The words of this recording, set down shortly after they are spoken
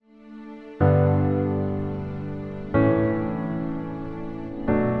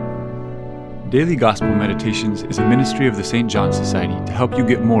Daily Gospel Meditations is a ministry of the St. John Society to help you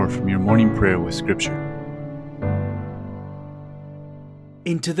get more from your morning prayer with Scripture.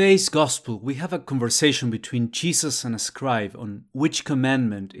 In today's Gospel, we have a conversation between Jesus and a scribe on which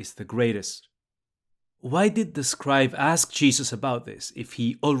commandment is the greatest. Why did the scribe ask Jesus about this if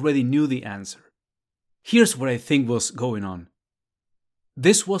he already knew the answer? Here's what I think was going on.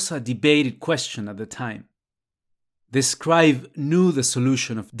 This was a debated question at the time. The scribe knew the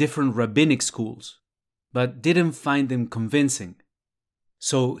solution of different rabbinic schools, but didn't find them convincing.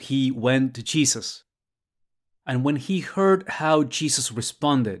 So he went to Jesus. And when he heard how Jesus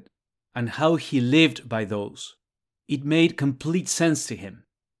responded and how he lived by those, it made complete sense to him,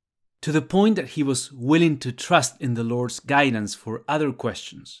 to the point that he was willing to trust in the Lord's guidance for other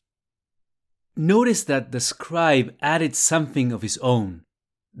questions. Notice that the scribe added something of his own,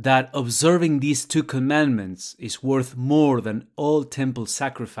 that observing these two commandments is worth more than all temple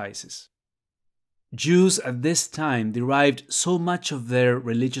sacrifices. Jews at this time derived so much of their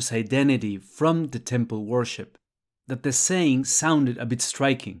religious identity from the temple worship that the saying sounded a bit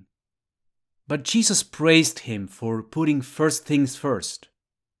striking. But Jesus praised him for putting first things first.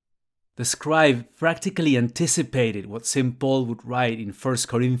 The scribe practically anticipated what St. Paul would write in 1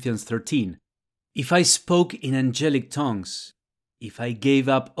 Corinthians 13. If I spoke in angelic tongues, if I gave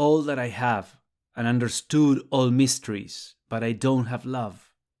up all that I have and understood all mysteries, but I don't have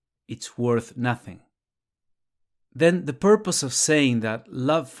love, it's worth nothing. Then the purpose of saying that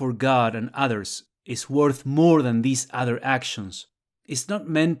love for God and others is worth more than these other actions is not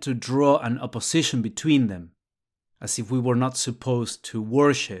meant to draw an opposition between them, as if we were not supposed to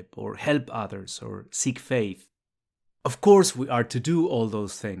worship or help others or seek faith. Of course we are to do all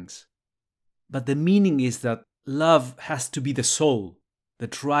those things, but the meaning is that love has to be the soul, the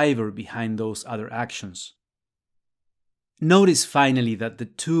driver behind those other actions. Notice finally that the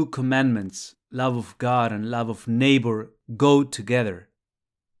two commandments, love of God and love of neighbor, go together.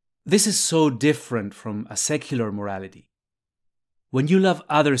 This is so different from a secular morality. When you love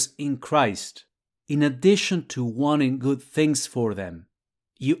others in Christ, in addition to wanting good things for them,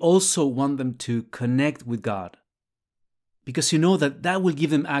 you also want them to connect with God, because you know that will give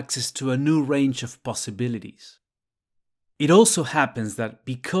them access to a new range of possibilities. It also happens that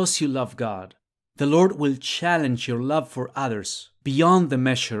because you love God, the Lord will challenge your love for others beyond the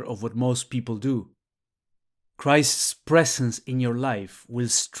measure of what most people do. Christ's presence in your life will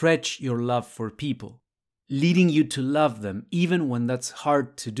stretch your love for people, leading you to love them even when that's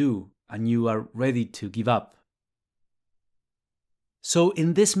hard to do and you are ready to give up. So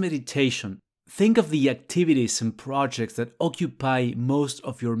in this meditation, think of the activities and projects that occupy most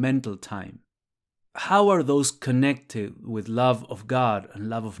of your mental time. How are those connected with love of God and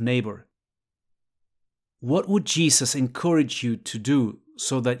love of neighbor? What would Jesus encourage you to do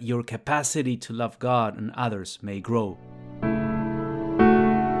so that your capacity to love God and others may grow?